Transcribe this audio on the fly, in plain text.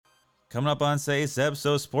Coming up on today's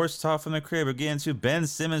episode, Sports Talk from the Crib. We're getting to Ben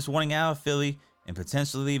Simmons wanting out of Philly and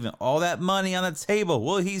potentially leaving all that money on the table.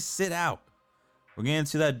 Will he sit out? We're getting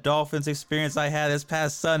to that Dolphins experience I had this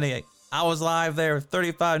past Sunday. I was live there,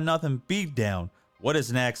 35-0 beatdown. What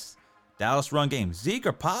is next? Dallas run game, Zeke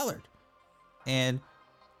or Pollard? And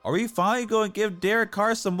are we finally going to give Derek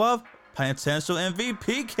Carr some love? Potential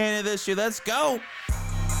MVP candidate this year. Let's go.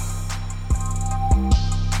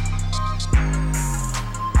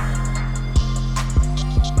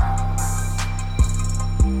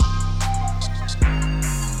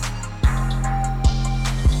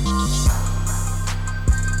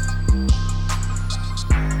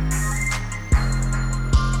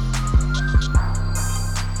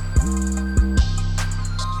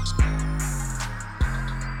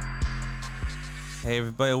 Hey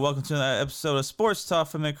everybody, welcome to another episode of Sports Talk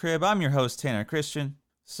from the Crib. I'm your host, Tanner Christian.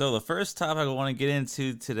 So the first topic I want to get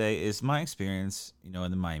into today is my experience, in the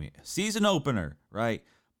Miami season opener, right?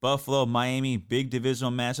 Buffalo, Miami, big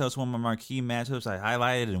divisional matchups, one of my marquee matchups I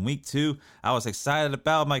highlighted in week 2. I was excited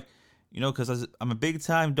about. I'm like, because I'm a big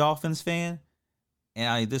time Dolphins fan, and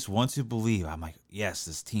I just want to believe. I'm like, yes,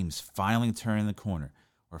 this team's finally turning the corner.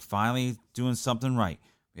 We're finally doing something right.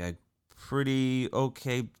 We had pretty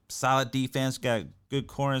okay, solid defense. Got good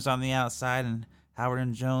corners on the outside, and Howard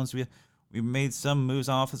and Jones. We made some moves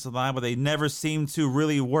on offensive line, but they never seemed to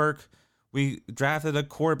really work. We drafted a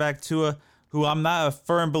quarterback, Tua, who I'm not a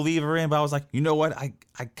firm believer in, but I was like, you know what? I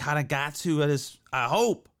kind of got to. I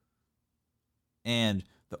hope. And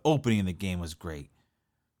the opening of the game was great.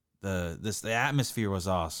 The atmosphere was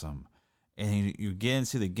awesome. And you get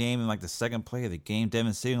into the game in like the second play of the game.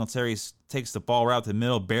 Devin Singletary takes the ball right the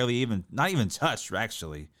middle, not even touched,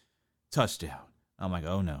 actually. Touchdown. I'm like,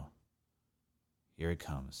 oh no. Here it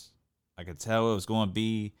comes. I could tell it was going to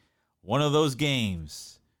be one of those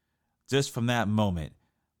games just from that moment.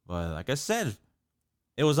 But like I said,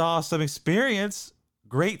 it was an awesome experience.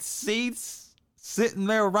 Great seats, sitting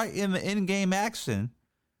there right in the in-game action.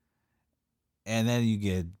 And then you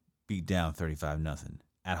get beat down 35-0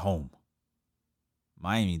 at home.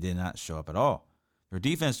 Miami did not show up at all. Their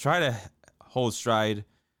defense tried to hold stride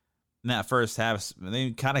in that first half.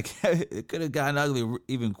 They kind of it could have gotten ugly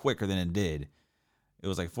even quicker than it did. It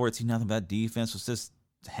was like 14-0. That defense was just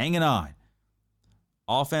hanging on.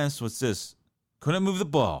 Offense was just couldn't move the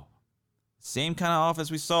ball. Same kind of offense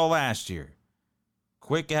we saw last year.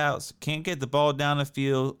 Quick outs, can't get the ball down the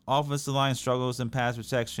field. Offensive line struggles in pass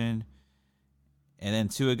protection. And then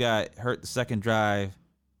Tua got hurt the second drive.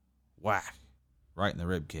 Whack. Right in the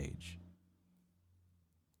rib cage.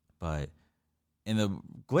 But the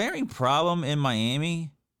glaring problem in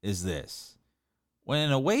Miami is this. When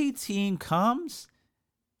an away team comes,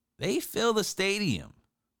 they fill the stadium.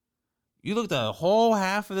 You look at the whole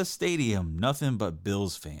half of the stadium, nothing but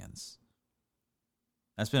Bills fans.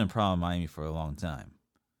 That's been a problem in Miami for a long time.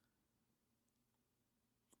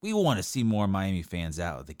 We want to see more Miami fans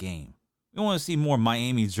out of the game. We want to see more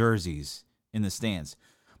Miami jerseys in the stands.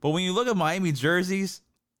 But when you look at Miami jerseys,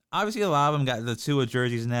 obviously a lot of them got the Tua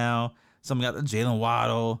jerseys now. Some got the Jalen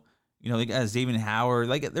Waddle. They got Xavier Howard.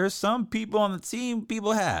 Like, there's some people on the team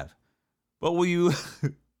people have. But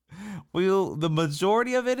the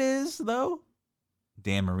majority of it is, though,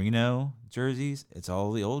 Dan Marino jerseys. It's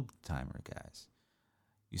all the old-timer guys.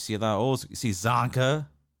 You see a lot of you see Zonka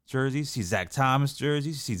jerseys. You see Zach Thomas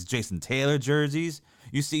jerseys. You see Jason Taylor jerseys.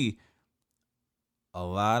 You see a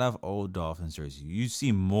lot of old Dolphins jerseys. You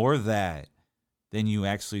see more of that than you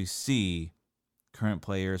actually see current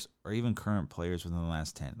players or even current players within the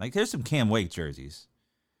last 10. Like, there's some Cam Wake jerseys.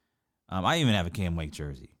 I even have a Cam Wake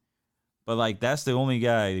jersey. But, like, that's the only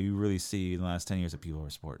guy you really see in the last 10 years that people are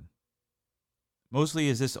sporting. Mostly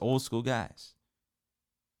is this old school guys.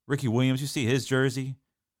 Ricky Williams, you see his jersey.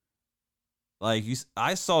 Like,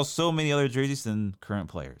 I saw so many other jerseys than current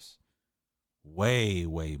players. Way,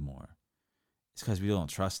 way more. It's because we don't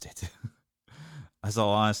trust it. That's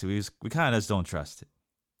all honesty. We kind of just don't trust it.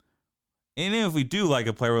 And even if we do like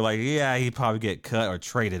a player, we're like, yeah, he'd probably get cut or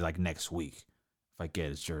traded like next week if I get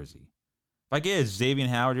his jersey. If I get his Xavier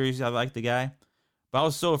Howard jersey, I like the guy. But I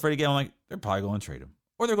was so afraid to get him. I'm like, they're probably going to trade him.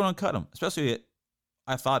 Or they're going to cut him. Especially,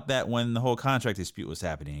 I thought that when the whole contract dispute was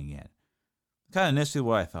happening again. Kind of initially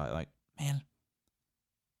what I thought. Like, man,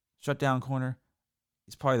 shutdown corner.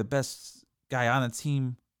 He's probably the best guy on the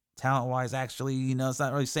team. Talent-wise, actually, it's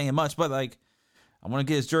not really saying much, but, like, I want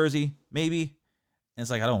to get his jersey, maybe. And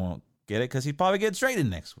it's like, I don't want to get it because he'd probably get traded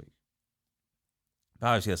next week. But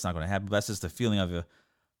obviously, that's not going to happen. But that's just the feeling of a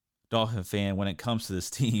Dolphin fan when it comes to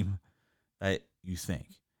this team that you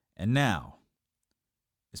think. And now,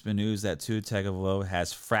 it's been news that Tua Tagovailoa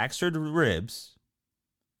has fractured ribs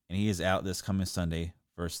and he is out this coming Sunday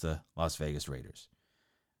versus the Las Vegas Raiders.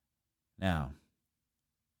 Now,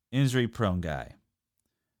 injury-prone guy.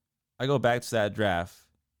 I go back to that draft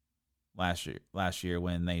last year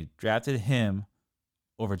when they drafted him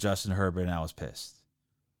over Justin Herbert, and I was pissed.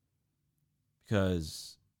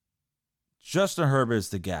 Because Justin Herbert is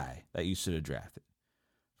the guy that you should have drafted,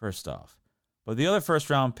 first off. But the other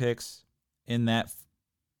first-round picks in that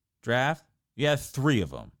draft, you had 3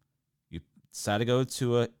 of them. You decided to go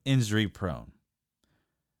to an injury-prone.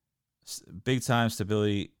 Big-time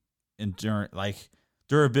stability,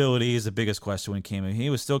 durability is the biggest question when it came in. He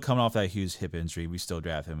was still coming off that huge hip injury. We still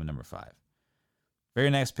drafted him at number 5. Very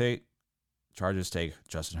next pick, Chargers take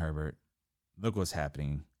Justin Herbert. Look what's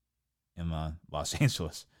happening in Los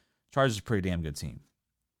Angeles. Chargers are a pretty damn good team.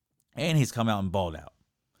 And he's come out and balled out.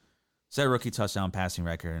 Set a rookie touchdown passing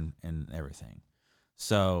record and everything.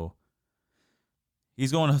 So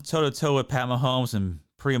he's going toe-to-toe with Pat Mahomes and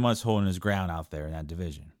pretty much holding his ground out there in that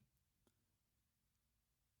division.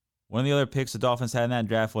 One of the other picks the Dolphins had in that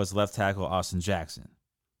draft was left tackle Austin Jackson.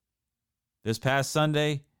 This past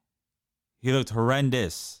Sunday, he looked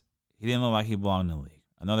horrendous. He didn't look like he belonged in the league.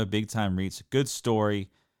 Another big-time reach. Good story.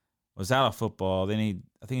 Was out of football. Then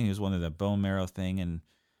I think he was one of the bone marrow thing. And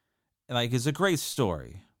it's a great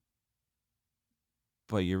story.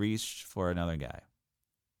 But you reached for another guy.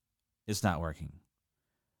 It's not working.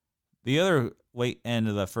 The other late end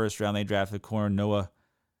of the first round, they drafted corner Noah.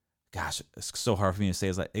 Gosh, it's so hard for me to say.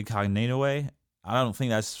 It's like Incognito. I don't think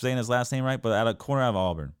that's saying his last name right, but out of corner out of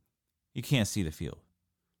Auburn. You can't see the field.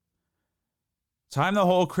 Time to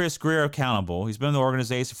hold Chris Grier accountable. He's been in the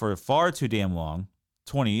organization for far too damn long,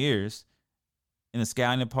 20 years, in the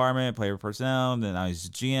scouting department, player personnel, then now he's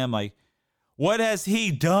GM. What has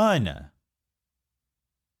he done?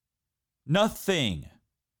 Nothing.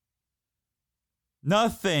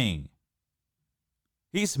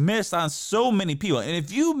 He's missed on so many people. And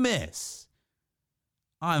if you miss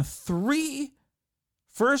on 3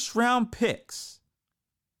 first-round picks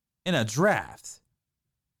in a draft,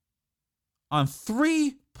 on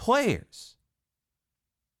 3 players,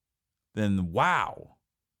 then wow.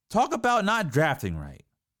 Talk about not drafting right.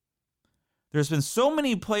 There's been so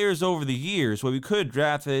many players over the years where we could have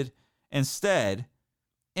drafted instead,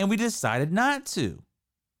 and we decided not to.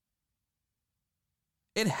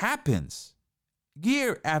 It happens.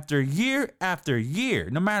 Year after year after year,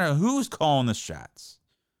 no matter who's calling the shots.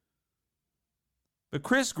 But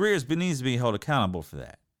Chris Grier needs to be held accountable for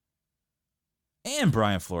that. And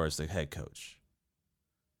Brian Flores, the head coach.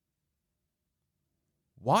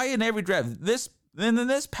 Why in every draft? In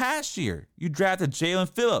this past year, you drafted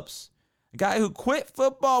Jalen Phillips, a guy who quit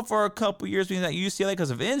football for a couple years being at UCLA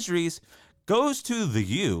because of injuries, goes to the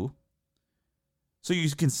U. So you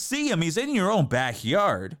can see him. He's in your own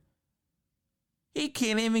backyard. He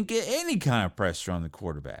can't even get any kind of pressure on the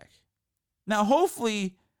quarterback. Now,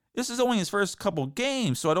 hopefully, this is only his first couple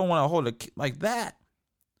games, so I don't want to hold it like that.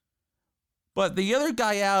 But the other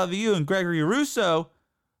guy out of the U, and Gregory Rousseau,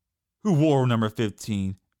 who wore number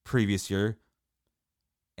 15 previous year,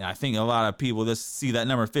 and I think a lot of people just see that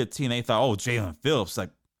number 15, they thought, oh, Jalen Phillips,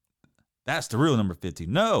 that's the real number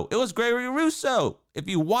 15. No, it was Gregory Rousseau. If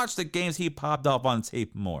you watch the games, he popped up on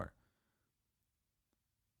tape more.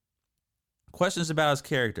 Questions about his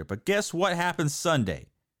character. But guess what happened Sunday?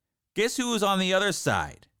 Guess who was on the other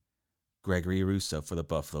side? Gregory Rousseau for the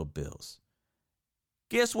Buffalo Bills.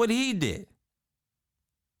 Guess what he did?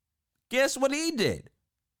 Guess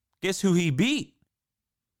who he beat?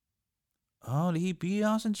 Oh, did he beat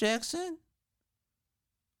Austin Jackson?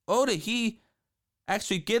 Oh, did he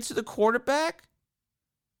actually get to the quarterback?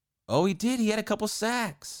 Oh, he did. He had a couple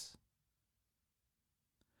sacks.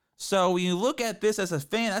 So when you look at this as a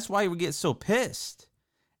fan, that's why we get so pissed.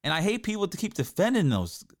 And I hate people to keep defending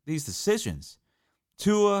these decisions.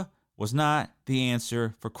 Tua was not the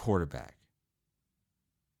answer for quarterback.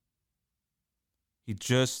 He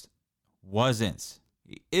just wasn't.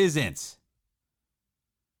 He isn't.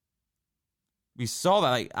 We saw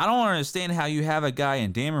that. I don't understand how you have a guy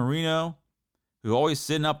in Dan Marino who always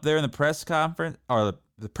sitting up there in the press conference or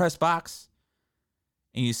the press box,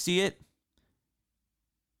 and you see it.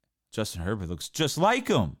 Justin Herbert looks just like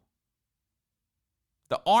him.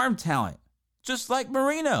 The arm talent, just like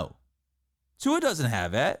Marino. Tua doesn't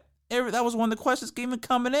have that. That was one of the questions even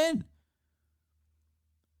coming in.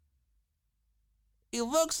 He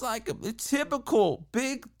looks like a typical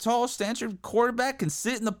big, tall, stature quarterback can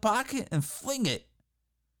sit in the pocket and fling it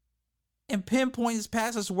and pinpoint his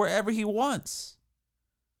passes wherever he wants.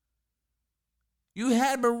 You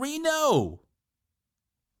had Marino.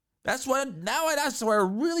 That's what I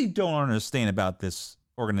really don't understand about this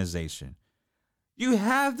organization. You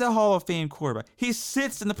have the Hall of Fame quarterback. He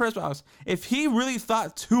sits in the press box. If he really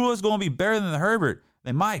thought Tua was going to be better than Herbert,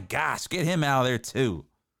 then my gosh, get him out of there too.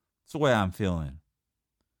 That's the way I'm feeling.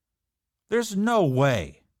 There's no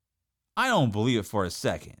way. I don't believe it for a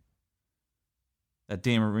second that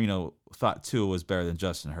Dan Marino thought Tua was better than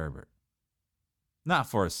Justin Herbert. Not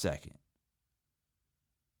for a second.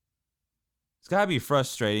 It's got to be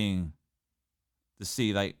frustrating to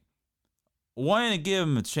see, like, wanting to give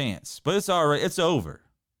him a chance, but it's already, it's over.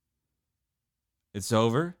 It's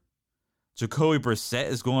over. Jacoby Brissett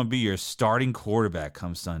is going to be your starting quarterback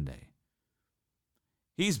come Sunday.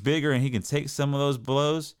 He's bigger and he can take some of those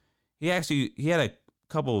blows. He had a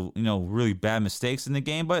couple, really bad mistakes in the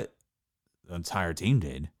game, but the entire team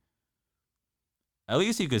did. At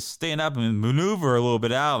least he could stand up and maneuver a little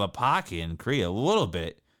bit out of the pocket and create a little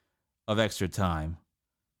bit of extra time.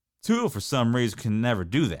 Tua, for some reason, can never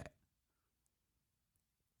do that.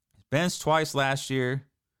 Benched twice last year.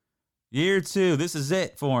 Year 2, this is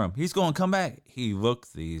it for him. He's going to come back. He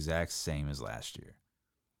looked the exact same as last year.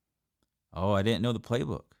 Oh, I didn't know the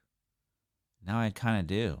playbook. Now I kind of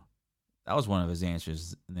do. That was one of his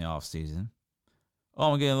answers in the offseason.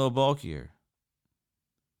 Oh, I'm getting a little bulkier.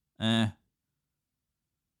 Oh,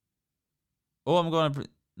 I'm going to...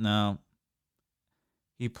 No.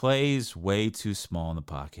 He plays way too small in the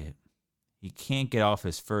pocket. He can't get off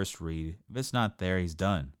his first read. If it's not there, he's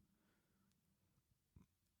done.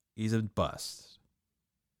 He's a bust.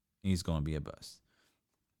 He's going to be a bust.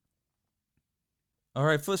 All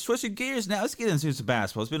right, switching gears now. Let's get into some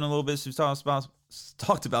basketball. It's been a little bit since we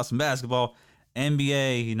talked about some basketball.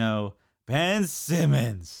 NBA, Ben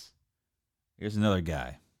Simmons. Here's another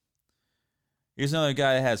guy. Here's another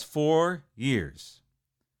guy that has 4 years.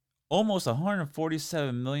 Almost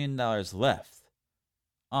 $147 million left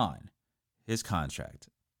on his contract.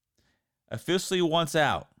 Officially wants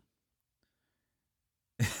out.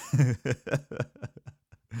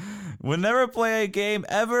 Will never play a game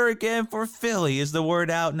ever again for Philly is the word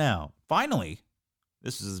out now. Finally.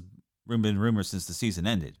 This has been rumored since the season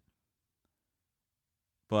ended.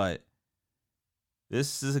 But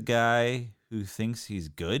this is a guy who thinks he's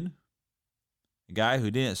good. A guy who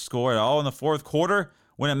didn't score at all in the fourth quarter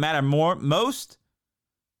when it mattered most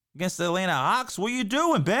against the Atlanta Hawks. What are you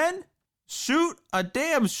doing, Ben? Shoot a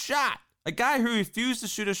damn shot. A guy who refused to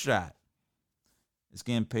shoot a shot is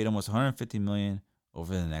getting paid almost $150 million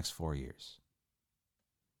over the next 4 years.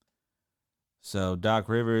 So Doc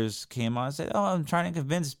Rivers came on and said, "Oh, I'm trying to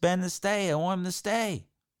convince Ben to stay. I want him to stay."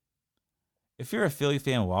 If you're a Philly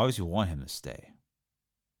fan, why would you want him to stay?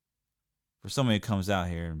 For somebody who comes out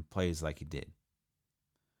here and plays like he did.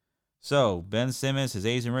 So Ben Simmons, his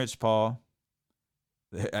agent Rich Paul,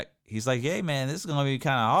 he's like, "Hey man, this is gonna be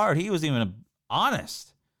kind of hard." He was even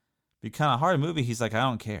honest. Be kind of hard to move. He's like, "I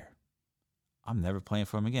don't care. I'm never playing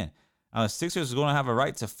for him again." Now the Sixers are going to have a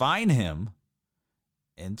right to fine him.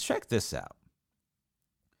 And check this out.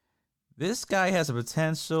 This guy has a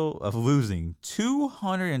potential of losing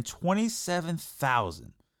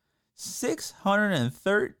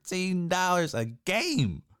 $227,613 a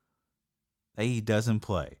game that he doesn't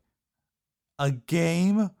play. A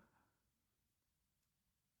game?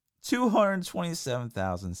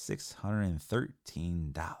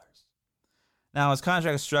 $227,613. Now, his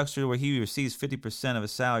contract is structured where he receives 50% of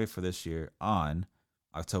his salary for this year on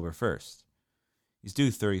October 1st. He's due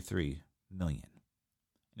 $33 million.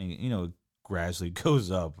 And, gradually goes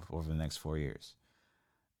up over the next 4 years.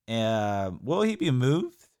 Will he be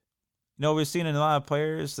moved? We've seen a lot of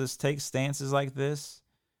players just take stances like this.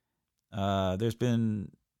 There's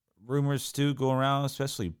been rumors, too, going around,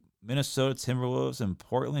 especially Minnesota Timberwolves and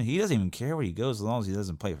Portland. He doesn't even care where he goes as long as he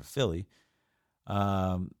doesn't play for Philly.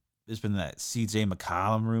 There's been that CJ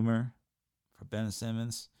McCollum rumor for Ben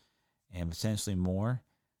Simmons and potentially more.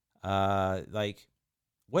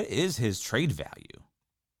 What is his trade value?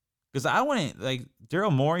 Because I wouldn't,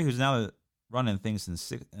 Daryl Morey, who's now running things in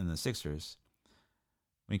the Sixers,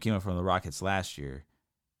 when he came up from the Rockets last year,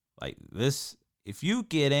 if you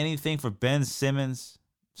get anything for Ben Simmons,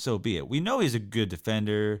 so be it. We know he's a good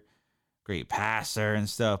defender, great passer and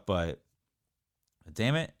stuff, but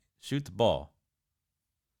damn it, shoot the ball.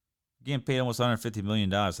 Getting paid almost $150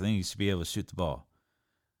 million. I think he should be able to shoot the ball.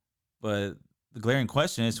 But the glaring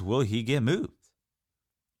question is, will he get moved?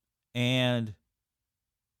 And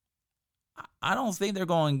I don't think they're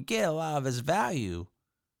going to get a lot of his value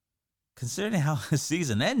considering how his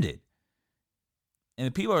season ended.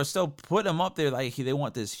 And people are still putting him up there like they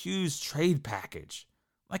want this huge trade package.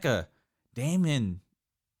 Like a Damian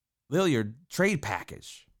Lillard trade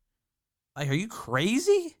package. Are you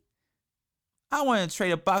crazy? I want to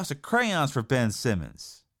trade a box of crayons for Ben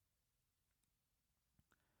Simmons.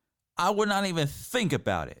 I would not even think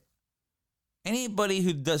about it. Anybody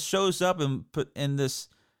who shows up and put in this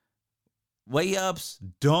layups,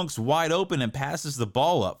 dunks wide open, and passes the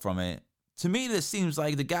ball up from it, to me, this seems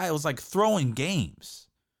like the guy was like throwing games.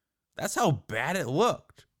 That's how bad it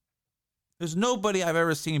looked. There's nobody I've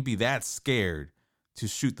ever seen be that scared to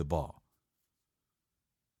shoot the ball.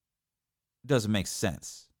 It doesn't make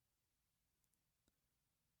sense.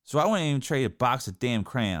 So I wouldn't even trade a box of damn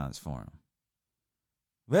crayons for him.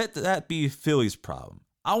 Let that be Philly's problem.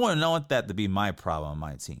 I wouldn't want that to be my problem on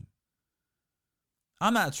my team.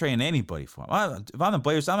 I'm not trading anybody for him. If I'm the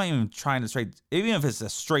Blazers, I'm not even trying to trade. Even if it's a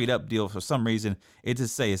straight up deal, for some reason, it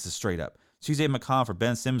just say it's a straight up. CJ McCollum for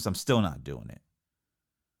Ben Simmons, I'm still not doing it.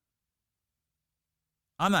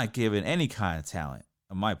 I'm not giving any kind of talent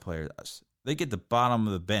of my players. They get the bottom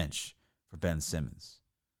of the bench for Ben Simmons.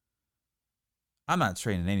 I'm not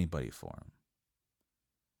trading anybody for him.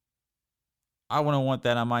 I wouldn't want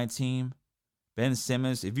that on my team. Ben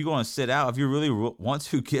Simmons, if you're going to sit out, if you really want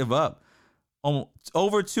to give up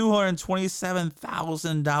over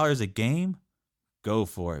 $227,000 a game, go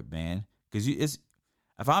for it, man. Because if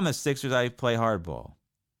I'm the Sixers, I play hardball.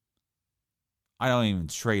 I don't even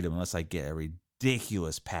trade him unless I get a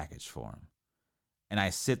ridiculous package for him. And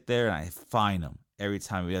I sit there and I fine him every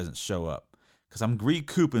time he doesn't show up. Because I'm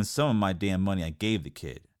recouping some of my damn money I gave the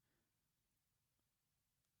kid.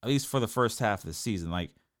 At least for the first half of the season. Like,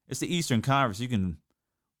 it's the Eastern Conference. You can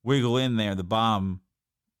wiggle in there, the bottom,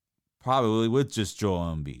 probably with just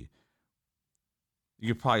Joel Embiid.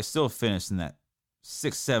 You could probably still finish in that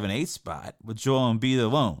 6, 7, 8 spot with Joel Embiid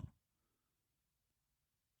alone.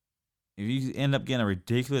 If you end up getting a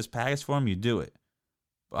ridiculous package for him, you do it.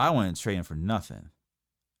 But I wouldn't trade him for nothing.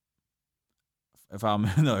 If I'm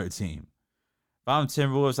another team. If I'm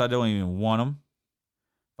Timberwolves, I don't even want him.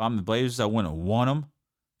 If I'm the Blazers, I wouldn't want him.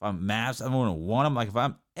 If I'm Mavs, I wouldn't want him. Like, if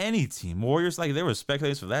I'm any team, Warriors, like, there were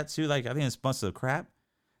speculations for that too. Like, I think it's a bunch of crap.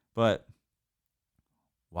 But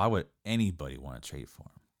why would anybody want to trade for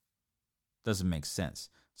him? Doesn't make sense.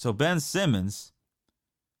 So Ben Simmons,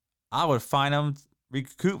 I would find him,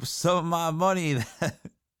 recoup some of my money, at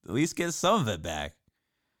least get some of it back,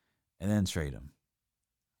 and then trade him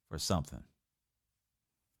for something.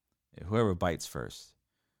 Whoever bites first.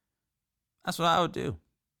 That's what I would do.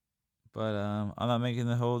 But I'm not making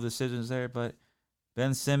the whole decisions there. But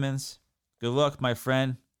Ben Simmons, good luck, my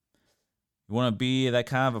friend. You want to be that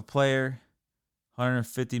kind of a player,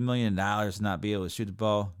 $150 million, not be able to shoot the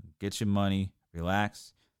ball, get your money,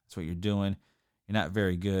 relax. That's what you're doing. You're not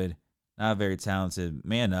very good, not very talented.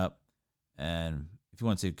 Man up. And if you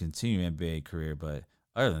want to continue your NBA career, but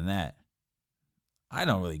other than that, I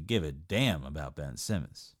don't really give a damn about Ben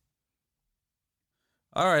Simmons.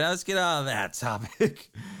 All right, now let's get out of that topic.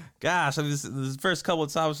 Gosh, I mean, this first couple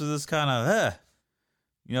of topics was this kind of,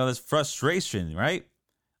 this frustration, right?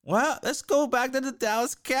 Well, let's go back to the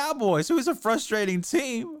Dallas Cowboys, who is a frustrating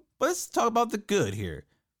team. But let's talk about the good here.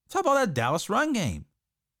 Talk about that Dallas run game.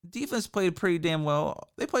 Defense played pretty damn well.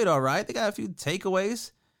 They played all right. They got a few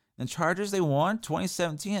takeaways. And Chargers, they won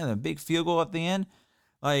 2017, had a big field goal at the end.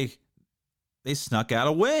 Like, they snuck out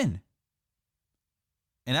a win.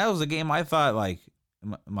 And that was a game I thought, like,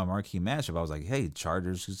 my marquee matchup, I was like, hey,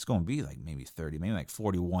 Chargers, it's going to be like maybe 30, maybe like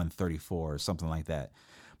 41-34 or something like that.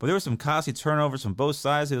 But there were some costly turnovers from both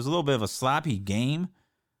sides. It was a little bit of a sloppy game.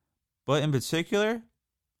 But in particular,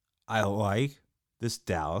 I like this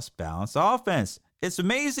Dallas balanced offense. It's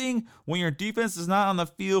amazing when your defense is not on the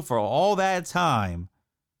field for all that time.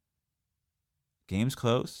 Game's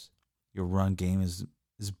close. Your run game is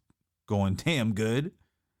going damn good.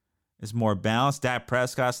 It's more balanced. Dak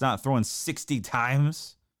Prescott's not throwing 60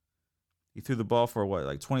 times. He threw the ball for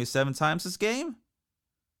like 27 times this game?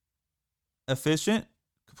 Efficient.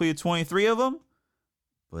 Completed 23 of them.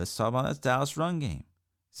 But let's talk about that Dallas run game.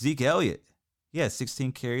 Zeke Elliott. He had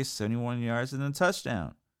 16 carries, 71 yards, and a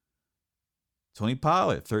touchdown. Tony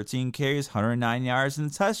Pollard, 13 carries, 109 yards, and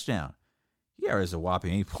a touchdown. He averaged a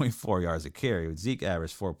whopping 8.4 yards a carry, with Zeke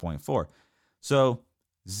averaged 4.4. So,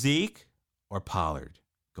 Zeke or Pollard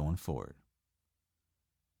going forward.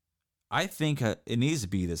 I think it needs to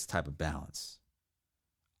be this type of balance.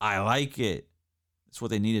 I like it. That's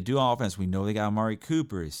what they need to do on offense. We know they got Amari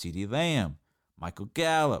Cooper, CeeDee Lamb, Michael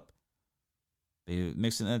Gallup. They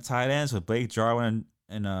mixing in the tight ends with Blake Jarwin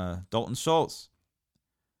and Dalton Schultz.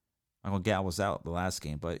 Michael Gallup was out the last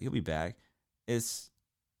game, but he'll be back. It's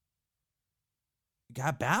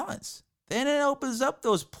got balance. Then it opens up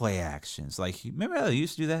those play actions. Like, remember how they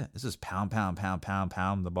used to do that? This is pound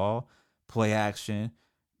the ball. Play action.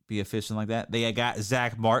 Be efficient like that. They got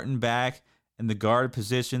Zach Martin back in the guard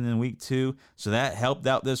position in week 2. So that helped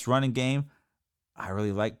out this running game. I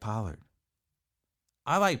really like Pollard.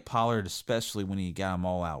 I like Pollard, especially when he got them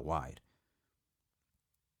all out wide.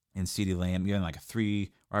 And CeeDee Lamb, you're in like a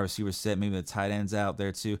 3 wide receiver set, maybe the tight ends out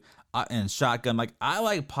there too. And shotgun, like I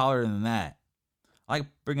like Pollard in that. I like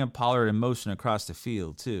bringing Pollard in motion across the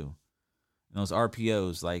field too. And those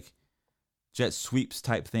RPOs, like jet sweeps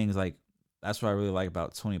type things, like that's what I really like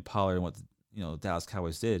about Tony Pollard and what Dallas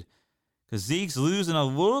Cowboys did. Because Zeke's losing a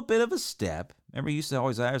little bit of a step. Remember, he used to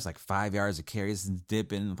always average like 5 yards of carries and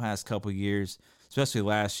dipping in the past couple of years, especially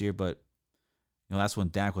last year. But that's when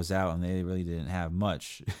Dak was out and they really didn't have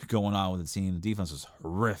much going on with the team. The defense was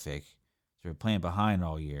horrific. They were playing behind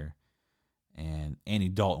all year. And Andy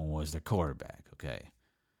Dalton was their quarterback, okay?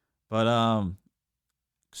 But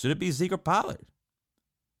should it be Zeke or Pollard?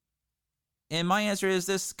 And my answer is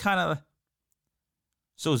this kind of...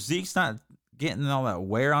 So Zeke's not getting all that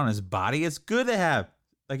wear on his body. It's good to have,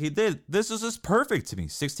 like he did. This is just perfect to me.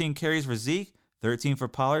 16 carries for Zeke, 13 for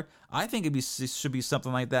Pollard. I think it should be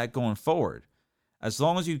something like that going forward. As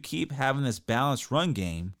long as you keep having this balanced run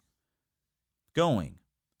game going.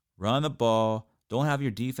 Run the ball. Don't have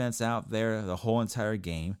your defense out there the whole entire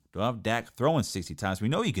game. Don't have Dak throwing 60 times. We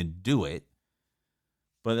know you can do it.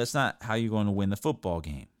 But that's not how you're going to win the football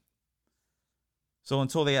game. So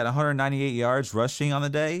until they had 198 yards rushing on the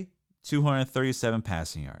day, 237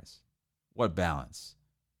 passing yards. What balance?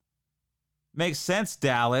 Makes sense,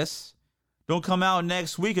 Dallas. Don't come out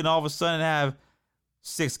next week and all of a sudden have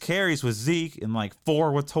 6 carries with Zeke and like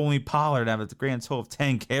 4 with Tony Pollard, have a grand total of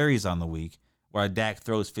 10 carries on the week, where Dak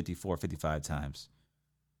throws 54, 55 times.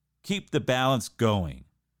 Keep the balance going.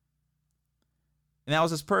 And that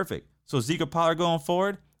was just perfect. So Zeke or Pollard going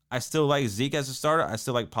forward, I still like Zeke as a starter. I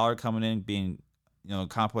still like Pollard coming in, being,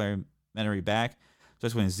 complimentary back.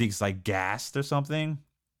 Just when Zeke's like gassed or something.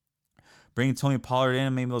 Bring Tony Pollard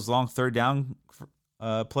in, maybe those long third down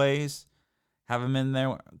plays. Have him in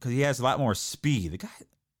there because he has a lot more speed. The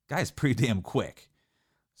guy's pretty damn quick.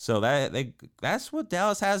 So that's what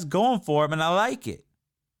Dallas has going for him, and I like it.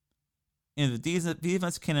 And the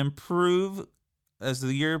defense can improve as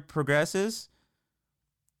the year progresses.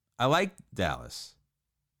 I like Dallas.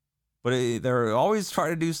 But they're always trying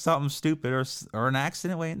to do something stupid or an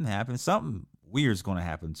accident waiting to happen. Something weird's going to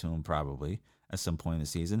happen to him probably at some point in the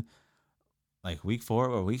season. Like week 4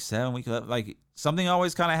 or week 7, week 11. Like something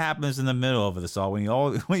always kind of happens in the middle of this all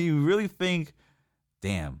when you really think,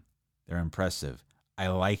 damn, they're impressive. I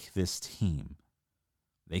like this team.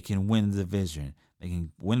 They can win the division. They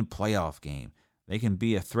can win a playoff game. They can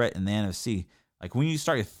be a threat in the NFC. Like when you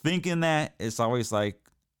start thinking that, it's always like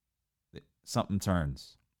something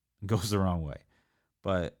turns. Goes the wrong way.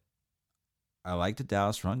 But I like the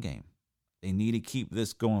Dallas run game. They need to keep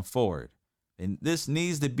this going forward. And this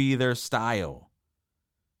needs to be their style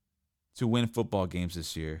to win football games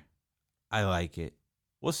this year. I like it.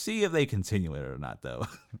 We'll see if they continue it or not, though.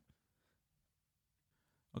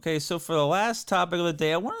 Okay, so for the last topic of the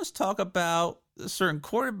day, I want to talk about a certain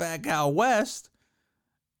quarterback out west.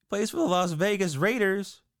 Plays for the Las Vegas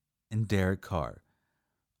Raiders and Derek Carr.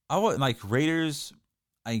 I want Raiders.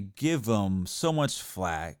 I give them so much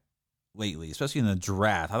flack lately, especially in the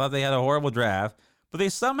draft. I thought they had a horrible draft, but they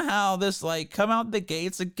somehow come out the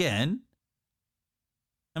gates again.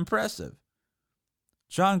 Impressive.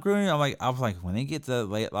 John Gruden, I was like, when they get to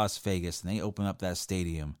Las Vegas and they open up that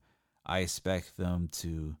stadium, I expect them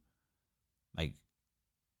to,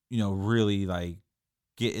 really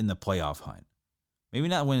get in the playoff hunt. Maybe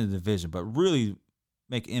not win the division, but really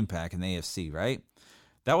make impact in the AFC, right?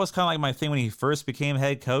 That was kind of like my thing when he first became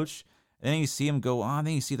head coach. And then you see him go on.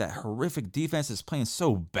 Then you see that horrific defense is playing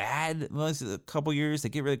so bad. A couple years, they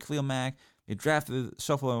get rid of Khalil Mack. They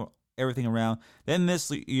shuffle everything around. Then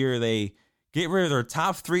this year, they get rid of their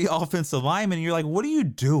top 3 offensive linemen. And you're like, what are you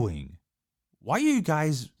doing? Why are you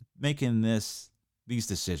guys making these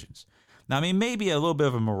decisions? Now, maybe a little bit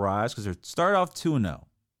of a mirage because they started off 2-0.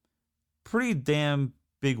 Pretty damn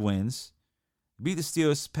big wins. Beat the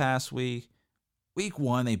Steelers past week. Week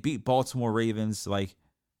 1, they beat Baltimore Ravens.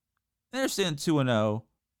 They're sitting 2-0.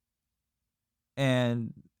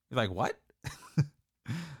 And you're like, what?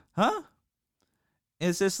 Huh?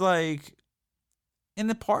 It's just and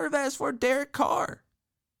the part of that is for Derek Carr.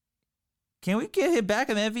 Can we get him back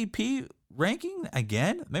in the MVP ranking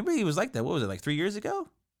again? Maybe he was like that. What was it, 3 years ago?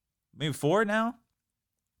 Maybe 4 now?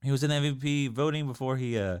 He was in MVP voting before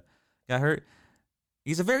he got hurt.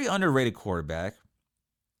 He's a very underrated quarterback.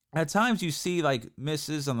 At times you see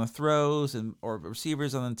misses on the throws or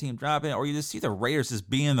receivers on the team dropping, or you just see the Raiders just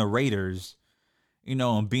being the Raiders,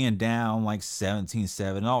 and being down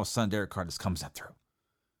 17-7, and all of a sudden Derek Carr just comes that through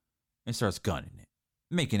and starts gunning it,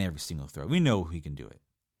 making every single throw. We know he can do it.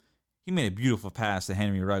 he made a beautiful pass to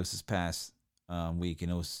Henry Ruggs this past week,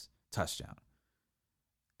 and it was a touchdown.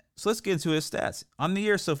 So let's get into his stats. On the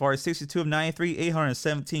year so far, he's 62 of 93,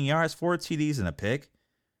 817 yards, 4 TDs, and a pick.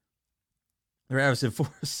 They're averaging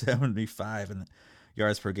 475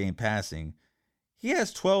 yards per game passing. He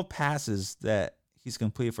has 12 passes that he's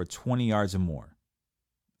completed for 20 yards or more.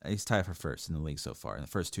 He's tied for first in the league so far in the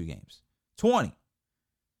first 2 games. 20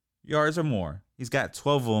 yards or more. He's got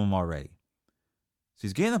 12 of them already. So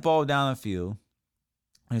he's getting the ball down the field.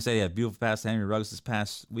 Like I said, he had a beautiful pass to Henry Ruggs this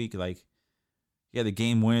past week. Like, he had the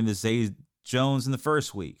game winning to Zay Jones in the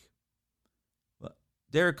first week.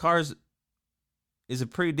 Derek Carr is a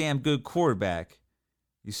pretty damn good quarterback.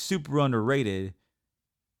 He's super underrated.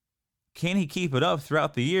 Can he keep it up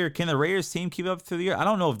throughout the year? Can the Raiders team keep it up through the year? I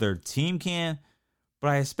don't know if their team can, but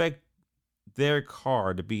I expect Derek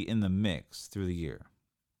Carr to be in the mix through the year.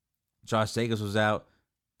 Josh Jacobs was out,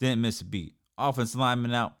 didn't miss a beat. Offensive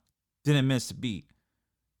lineman out, didn't miss a beat.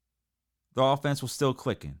 The offense was still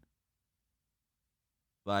clicking.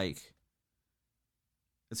 Like,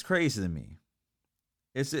 it's crazy to me.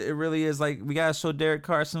 It really is. Like, we gotta show Derek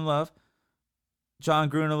Carr some love, John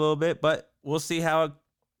Gruden a little bit, but we'll see how it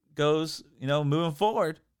goes, moving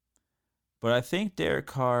forward. But I think Derek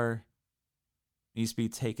Carr needs to be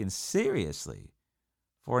taken seriously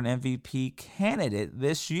for an MVP candidate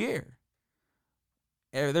this year.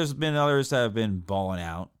 There's been others that have been balling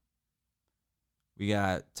out. We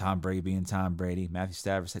got Tom Brady being Tom Brady. Matthew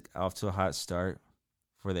Stafford's off to a hot start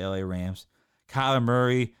for the LA Rams. Kyler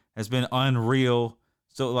Murray has been unreal.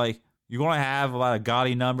 So, you're going to have a lot of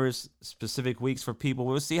gaudy numbers, specific weeks for people.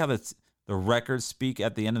 We'll see how the records speak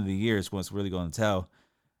at the end of the year is what's really going to tell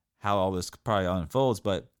how all this probably unfolds.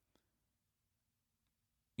 But,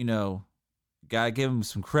 got to give him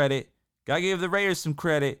some credit. Got to give the Raiders some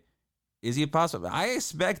credit. Is he possible? I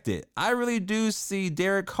expect it. I really do see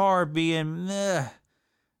Derek Carr being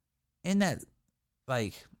in that,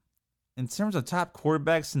 in terms of top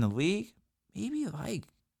quarterbacks in the league, maybe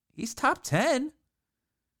he's top 10.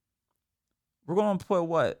 We're going to put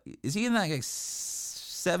what? Is he in that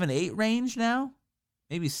 7-8 range now?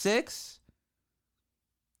 Maybe 6?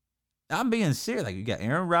 I'm being serious. You got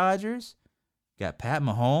Aaron Rodgers, got Pat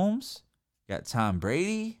Mahomes, got Tom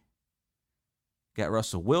Brady, got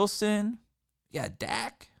Russell Wilson, you got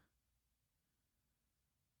Dak.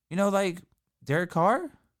 Derek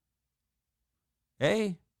Carr?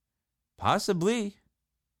 Hey, possibly.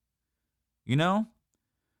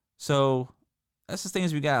 So that's the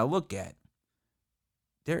things we got to look at.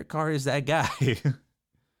 Derek Carr is that guy.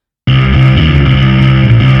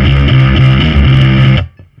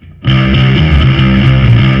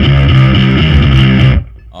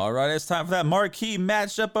 All right, it's time for that marquee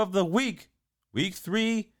matchup of the week. Week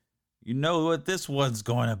 3, you know what this one's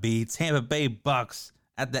going to be. Tampa Bay Bucks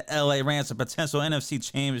at the LA Rams, a potential NFC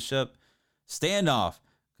Championship standoff.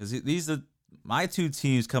 Because these are my 2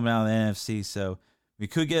 teams coming out of the NFC, so we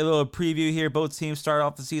could get a little preview here. Both teams start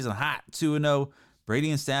off the season hot, 2-0.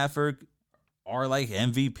 Brady and Stafford are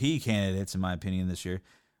MVP candidates, in my opinion, this year.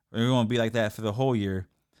 They're going to be like that for the whole year.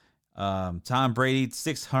 Tom Brady,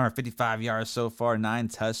 655 yards so far, 9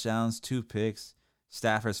 touchdowns, 2 picks.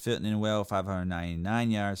 Stafford's fitting in well,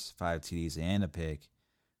 599 yards, 5 TDs, and a pick.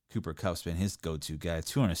 Cooper Kupp's been his go-to guy,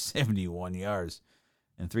 271 yards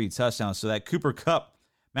and 3 touchdowns. So that Cooper Kupp,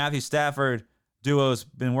 Matthew Stafford duo's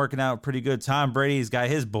been working out pretty good. Tom Brady's got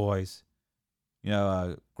his boys.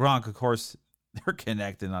 Gronk, of course, they're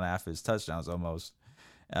connecting on half his touchdowns almost.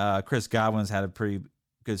 Chris Godwin's had a pretty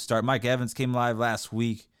good start. Mike Evans came live last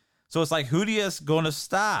week. So it's who do you going to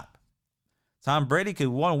stop? Tom Brady could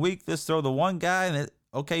 1 week just throw the one guy and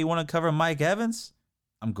okay, you want to cover Mike Evans?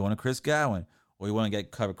 I'm going to Chris Godwin. Or you want to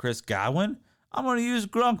cover Chris Godwin? I'm going to use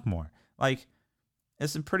Gronk more.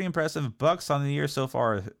 It's been pretty impressive. Bucks on the year so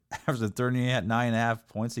far averaging 39.5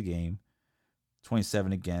 points a game,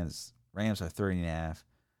 27 against. Rams are 30.5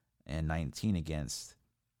 and 19 against.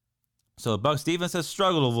 So the Bucks defense has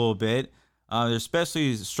struggled a little bit. They're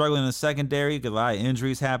especially struggling in the secondary. Got a lot of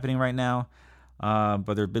injuries happening right now.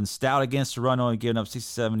 But they've been stout against the run, only giving up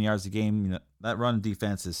 67 yards a game. That run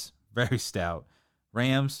defense is very stout.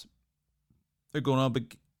 Rams, they're going up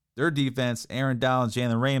their defense. Aaron Donald,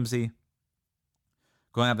 Jalen Ramsey,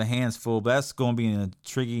 going to have the hands full. But that's going to be an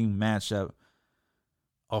intriguing matchup.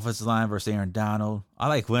 Offensive line versus Aaron Donald. I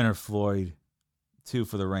like Leonard Floyd, too,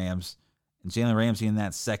 for the Rams. And Jalen Ramsey in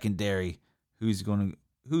that secondary. Who's he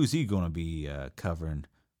going to be covering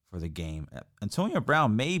for the game? Antonio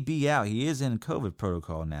Brown may be out. He is in COVID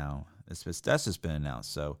protocol now. That's just been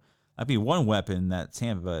announced. So that'd be one weapon that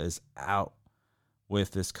Tampa is out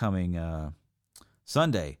with this coming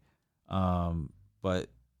Sunday. But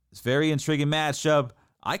It's a very intriguing matchup.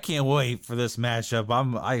 I can't wait for this matchup.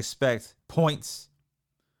 I expect points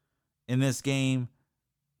in this game.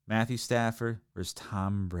 Matthew Stafford versus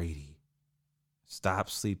Tom Brady. Stop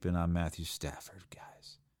sleeping on Matthew Stafford,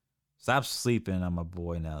 guys. Stop sleeping on my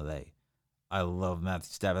boy in LA. I love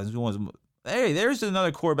Matthew Stafford. Hey, there's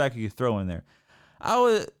another quarterback you could throw in there.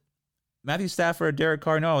 Matthew Stafford, Derek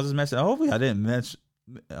Carr. No, I was just messing. Hopefully, I didn't miss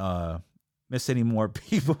any more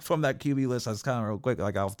people from that QB list. I was kind of real quick,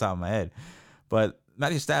 like off the top of my head. But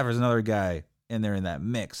Matthew Stafford is another guy in there in that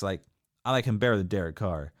mix. Like, I like him better than Derek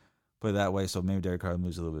Carr. Put it that way, so maybe Derek Carr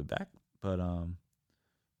moves a little bit back. But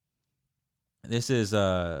this is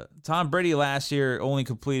Tom Brady last year only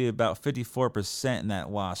completed about 54% in that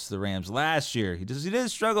loss to the Rams. Last year, he did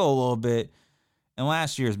struggle a little bit in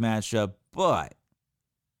last year's matchup, but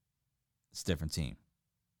it's a different team.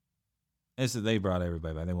 They brought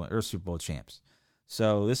everybody back. They're Super Bowl champs.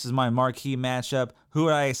 So this is my marquee matchup. Who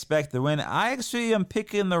would I expect to win? I actually am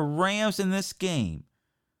picking the Rams in this game.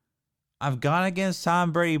 I've gone against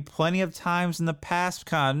Tom Brady plenty of times in the past.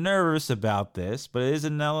 Kind of nervous about this, but it is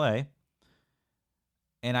in LA.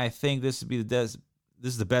 And I think this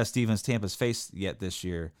is the best defense Tampa's faced yet this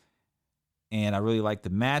year. And I really like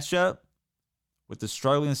the matchup with the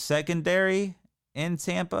struggling secondary in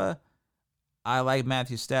Tampa. I like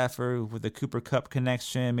Matthew Stafford with the Cooper Kupp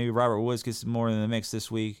connection. Maybe Robert Woods gets more in the mix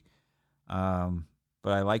this week. But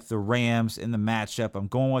I like the Rams in the matchup. I'm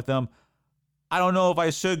going with them. I don't know if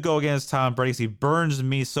I should go against Tom Brady. He burns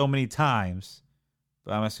me so many times.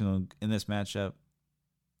 But I'm asking in this matchup,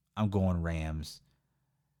 I'm going Rams.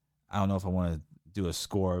 I don't know if I want to do a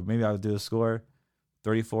score. Maybe I'll do a score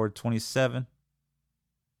 34-27.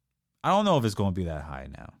 I don't know if it's going to be that high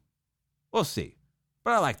now. We'll see.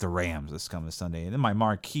 But I like the Rams this coming Sunday. And then my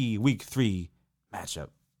marquee Week 3 matchup.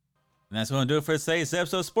 And that's going to do it for today's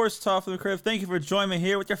episode of Sports Talk from the Crib. Thank you for joining me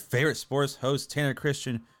here with your favorite sports host, Tanner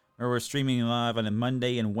Christian. We're streaming live on a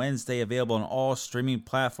Monday and Wednesday, available on all streaming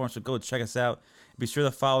platforms. So go check us out. Be sure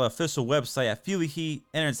to follow the official website at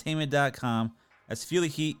FuelyHeatEntertainment.com. That's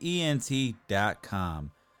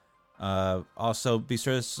FuelyHeatEnt.com. Also, be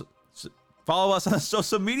sure to follow us on the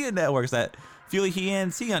social media networks at Fuely Heat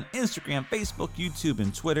ENT on Instagram, Facebook, YouTube,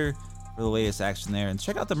 and Twitter for the latest action there. And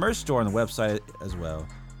check out the merch store on the website as well.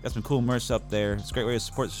 Got some cool merch up there. It's a great way to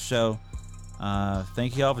support the show.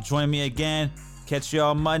 Thank you all for joining me again. Catch you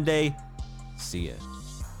all Monday. See ya.